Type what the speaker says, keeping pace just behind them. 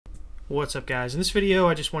What's up, guys? In this video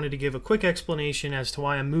I just wanted to give a quick explanation as to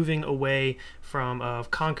why I'm moving away from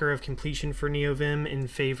Conquer of Completion for Neovim in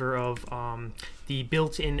favor of the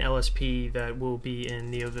built-in LSP that will be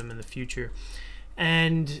in Neovim in the future.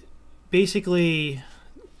 And basically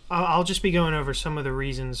I'll just be going over some of the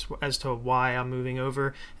reasons as to why I'm moving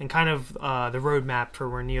over and kind of the roadmap for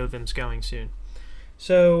where Neovim's going soon.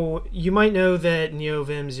 So you might know that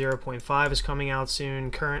Neovim 0.5 is coming out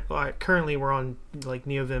soon. Currently we're on like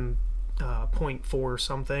Neovim 0.4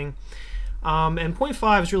 something, and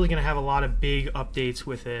 0.5 is really going to have a lot of big updates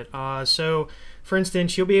with it. So for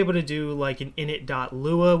instance, you'll be able to do like an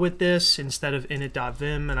init.lua with this instead of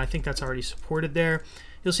init.vim, and I think that's already supported there.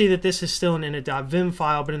 You'll see that this is still an init.vim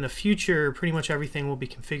file, but in the future pretty much everything will be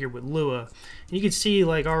configured with Lua. And you can see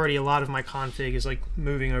like already a lot of my config is like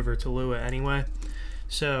moving over to Lua anyway.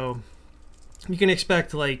 So you can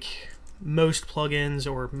expect like most plugins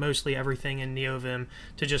or mostly everything in Neovim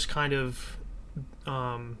to just kind of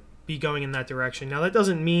be going in that direction. Now that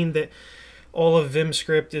doesn't mean that all of Vim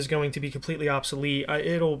script is going to be completely obsolete.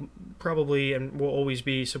 It'll probably and will always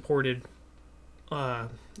be supported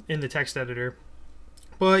in the text editor.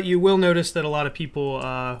 But you will notice that a lot of people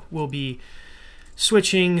will be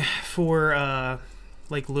switching for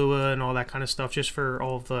like Lua and all that kind of stuff, just for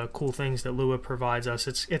all of the cool things that Lua provides us.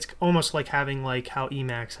 It's almost like having like how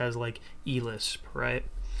Emacs has like eLisp, right?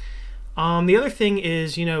 The other thing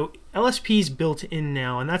is, you know, LSP's built in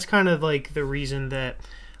now, and that's kind of like the reason that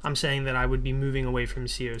I'm saying that I would be moving away from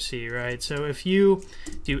CoC, right? So if you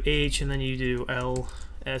do H and then you do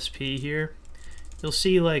LSP here, you'll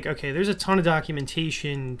see like, okay, there's a ton of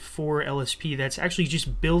documentation for LSP that's actually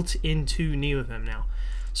just built into Neovim now.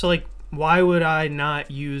 So like, why would I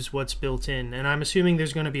not use what's built in? And I'm assuming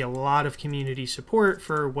there's going to be a lot of community support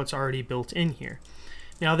for what's already built in here.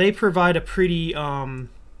 Now they provide a pretty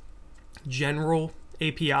general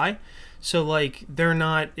API, so like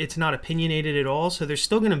it's not opinionated at all. So there's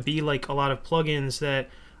still going to be like a lot of plugins that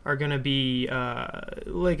are going to be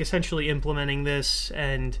like essentially implementing this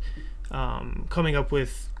and coming up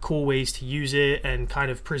with cool ways to use it and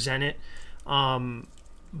kind of present it.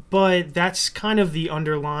 But that's kind of the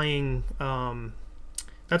underlying,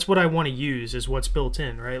 that's what I want to use, is what's built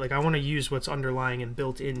in, right? Like I want to use what's underlying and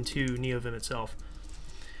built into Neovim itself.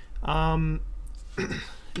 Now I'm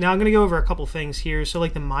going to go over a couple things here. So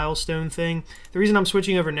like the milestone thing, the reason I'm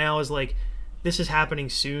switching over now is like this is happening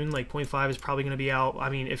soon. Like 0.5 is probably going to be out. I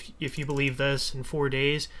mean, if you believe this, in 4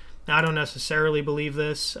 days. Now I don't necessarily believe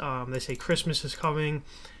this. They say Christmas is coming.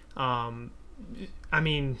 I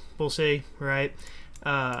mean, we'll see, right?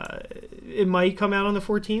 It might come out on the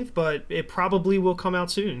 14th, but it probably will come out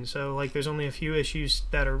soon. So like there's only a few issues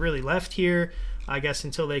that are really left here, I guess,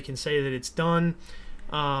 until they can say that it's done.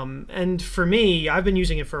 And for me, I've been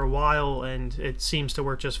using it for a while and it seems to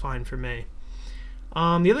work just fine for me.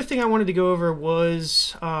 The other thing I wanted to go over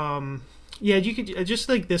was yeah, you could just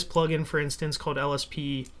like this plugin, for instance, called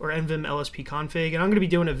LSP or Nvim LSP config, and I'm going to be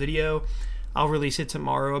doing a video. I'll release it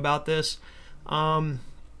tomorrow about this.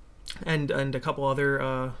 And a couple other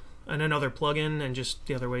and another plugin, and just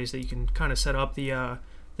the other ways that you can kind of set up the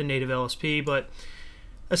native LSP. But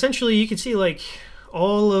essentially you can see like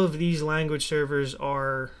all of these language servers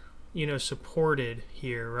are, you know, supported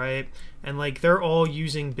here, right? And like they're all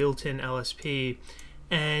using built-in LSP,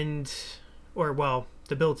 and or well,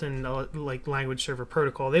 the built-in like language server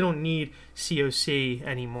protocol. They don't need CoC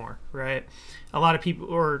anymore, right? A lot of people,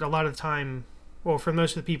 or a lot of the time, well, for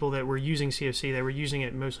most of the people that were using CoC, they were using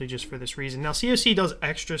it mostly just for this reason. Now, CoC does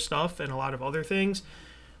extra stuff and a lot of other things,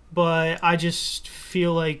 but I just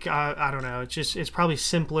feel like, I don't know, it's probably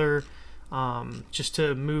simpler just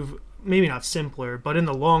to move, maybe not simpler, but in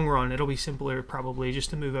the long run, it'll be simpler probably just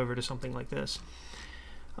to move over to something like this.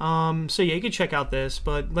 So yeah, you can check out this,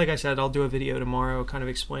 but like I said, I'll do a video tomorrow kind of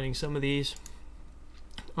explaining some of these.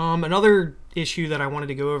 Another issue that I wanted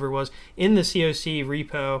to go over was in the CoC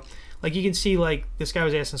repo. Like you can see, like this guy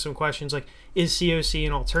was asking some questions like, is CoC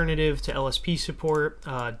an alternative to LSP support?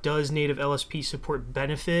 Does native LSP support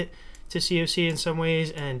benefit to CoC in some ways?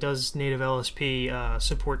 And does native LSP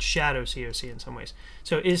support shadow CoC in some ways?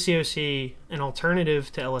 So is CoC an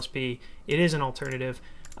alternative to LSP? It is an alternative.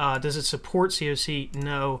 Does it support CoC?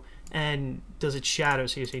 No. And does it shadow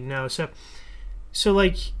CoC? No. So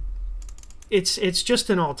like it's just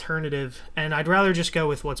an alternative, and I'd rather just go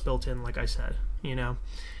with what's built in, like I said, you know.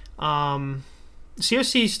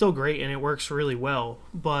 CoC is still great and it works really well,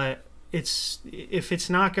 but if it's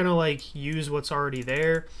not gonna like use what's already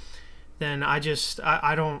there, then I don't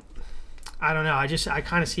know. I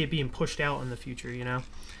kind of see it being pushed out in the future, you know.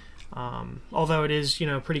 Although it is, you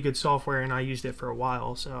know, pretty good software and I used it for a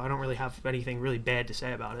while, so I don't really have anything really bad to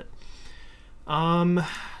say about it.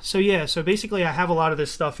 So yeah, so basically I have a lot of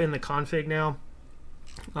this stuff in the config now.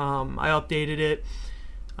 I updated it.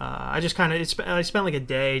 I just kind of I spent like a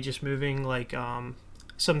day just moving like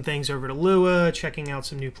some things over to Lua, checking out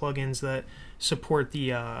some new plugins that support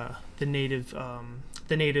the native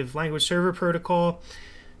language server protocol.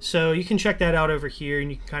 So you can check that out over here, and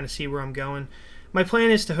you can kind of see where I'm going. My plan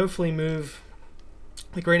is to hopefully move.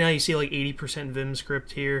 Like right now you see like 80% Vim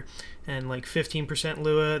script here and like 15%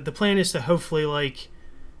 Lua. The plan is to hopefully like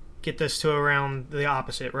get this to around the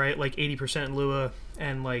opposite, right? Like 80% Lua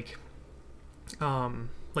and like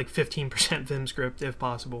 15% Vim script if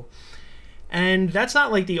possible. And that's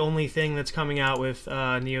not like the only thing that's coming out with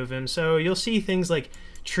Neovim. So you'll see things like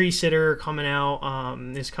Tree Sitter coming out,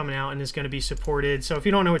 is coming out and is going to be supported. So if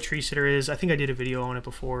you don't know what Tree Sitter is, I think I did a video on it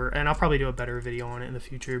before, and I'll probably do a better video on it in the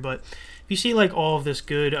future. But if you see like all of this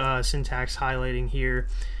good syntax highlighting here,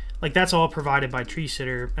 like that's all provided by Tree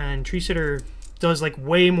Sitter, and Tree Sitter does like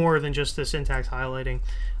way more than just the syntax highlighting,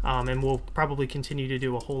 and we'll probably continue to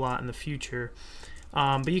do a whole lot in the future.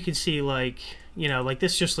 But you can see like, you know, like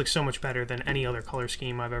this just looks so much better than any other color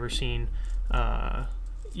scheme I've ever seen,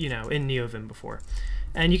 you know, in Neovim before.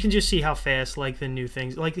 And you can just see how fast like the new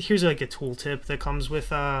things, like here's like a tooltip that comes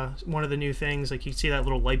with one of the new things. Like you can see that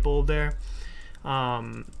little light bulb there.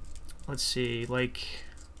 Let's see, like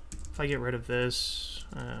if I get rid of this,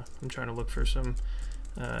 I'm trying to look for some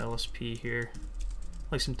LSP here,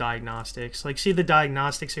 like some diagnostics. Like see the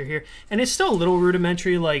diagnostics are here, and it's still a little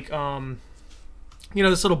rudimentary, like you know,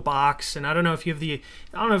 this little box, and I don't know if you have the,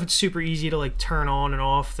 I don't know if it's super easy to like turn on and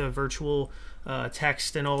off the virtual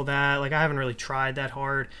text and all that. Like I haven't really tried that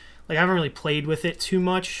hard. Like I haven't really played with it too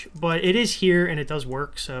much, but it is here and it does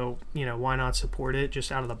work. So, you know, why not support it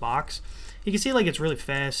just out of the box? You can see like it's really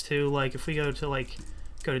fast too. Like if we go to like,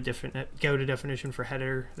 go to definition for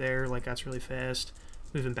header there, like that's really fast.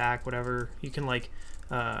 Moving back, whatever. You can like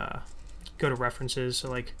go to references. So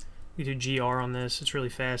like we do GR on this. It's really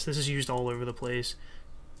fast. This is used all over the place,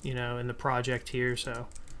 you know, in the project here. So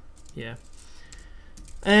yeah.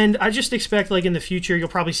 And I just expect like in the future you'll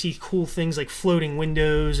probably see cool things like floating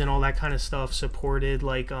windows and all that kind of stuff supported.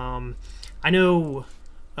 Like I know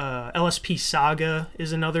LSP Saga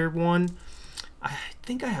is another one. I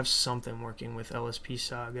think I have something working with LSP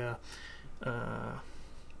Saga. I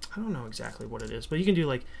don't know exactly what it is, but you can do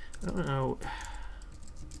like, I don't know, I'm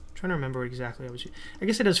trying to remember what exactly I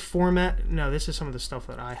guess it has format. No, this is some of the stuff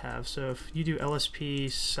that I have. So if you do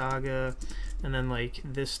LSP Saga and then like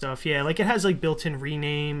this stuff, yeah, like it has like built-in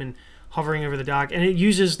rename and hovering over the dock, and it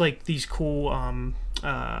uses like these cool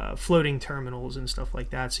floating terminals and stuff like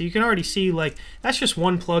that. So you can already see like that's just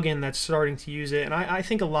one plugin that's starting to use it, and I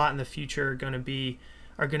think a lot in the future are going to be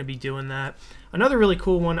doing that. Another really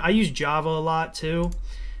cool one, I use Java a lot too.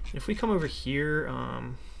 If we come over here,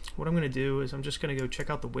 what I'm going to do is I'm just going to go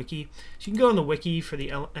check out the wiki. So you can go on the wiki for the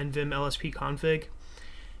NVIM LSP config,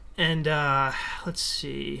 and let's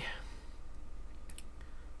see,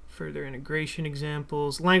 further integration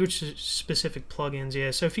examples, language specific plugins.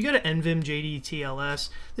 Yeah, so if you go to NVIM JDTLS,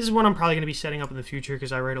 this is what I'm probably going to be setting up in the future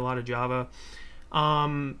because I write a lot of Java.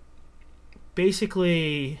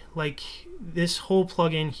 Basically, like this whole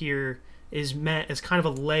plugin here is meant as kind of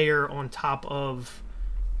a layer on top of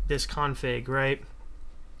this config, right?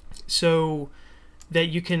 So that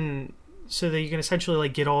you can essentially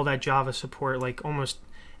like get all that Java support. Like almost,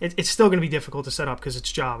 it's still going to be difficult to set up because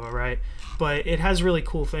it's Java, right? But it has really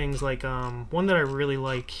cool things. Like one that I really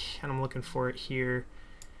like, and I'm looking for it here,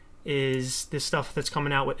 is this stuff that's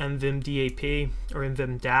coming out with NVIM DAP or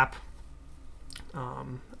NVIM DAP.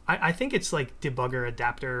 I think it's like debugger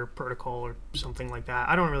adapter protocol or something like that.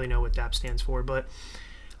 I don't really know what DAP stands for, but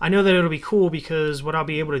I know that it'll be cool because what I'll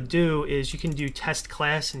be able to do is you can do test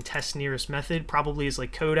class and test nearest method, probably as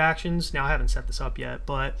like code actions. Now I haven't set this up yet,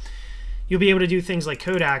 but you'll be able to do things like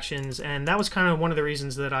code actions, and that was kind of one of the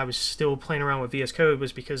reasons that I was still playing around with VS Code,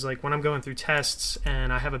 was because like when I'm going through tests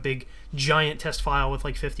and I have a big giant test file with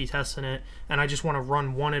like 50 tests in it and I just want to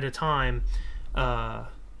run one at a time,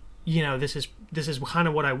 you know, this is kind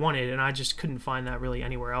of what I wanted, and I just couldn't find that really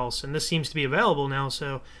anywhere else, and this seems to be available now.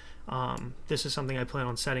 So this is something I plan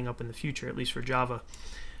on setting up in the future, at least for Java.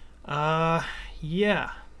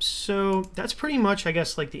 Yeah, so that's pretty much, I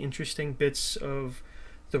guess, like the interesting bits of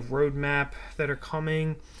the roadmap that are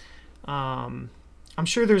coming. I'm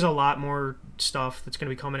sure there's a lot more stuff that's going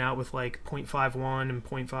to be coming out with like 0.51 and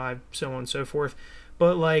 0.5, so on and so forth,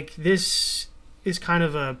 but like this is kind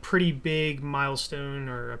of a pretty big milestone,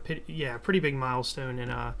 or pretty big milestone in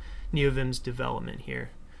Neovim's development here.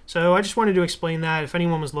 So I just wanted to explain that. If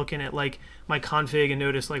anyone was looking at like my config and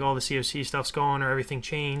noticed like all the CoC stuff's gone or everything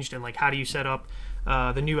changed, and like how do you set up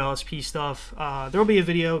the new LSP stuff. There will be a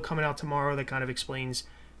video coming out tomorrow that kind of explains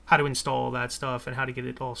how to install that stuff and how to get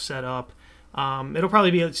it all set up. It'll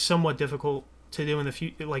probably be somewhat difficult to do in the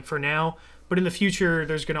future, like for now, but in the future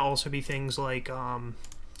there's going to also be things like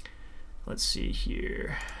let's see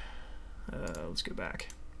here, let's go back.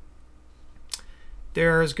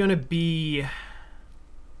 There's going to be,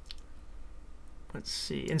 let's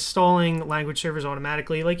see, installing language servers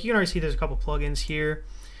automatically. Like you can already see there's a couple plugins here,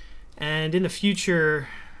 and in the future,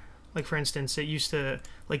 like for instance, it used to,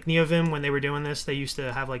 like Neovim, when they were doing this, they used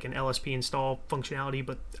to have like an LSP install functionality,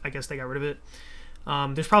 but I guess they got rid of it.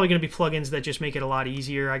 There's probably going to be plugins that just make it a lot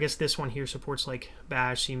easier. I guess this one here supports like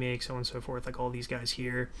Bash, CMake, so on and so forth, like all these guys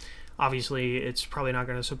here. Obviously, it's probably not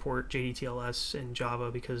going to support JDTLS and Java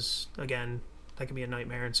because, again, that can be a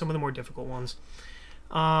nightmare, and some of the more difficult ones.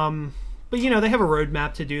 But, you know, they have a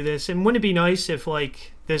roadmap to do this, and wouldn't it be nice if,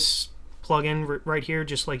 like, this plugin right here,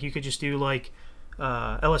 just, like, you could just do, like,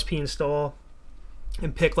 LSP install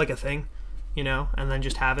and pick, like, a thing, you know, and then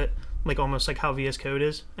just have it, like, almost like how VS Code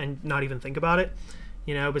is, and not even think about it,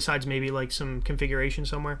 you know, besides maybe, like, some configuration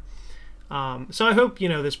somewhere. So I hope, you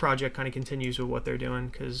know, this project kind of continues with what they're doing,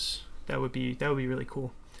 because that would be really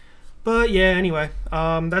cool. But yeah, anyway,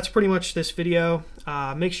 that's pretty much this video.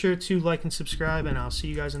 Make sure to like and subscribe, and I'll see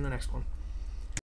you guys in the next one.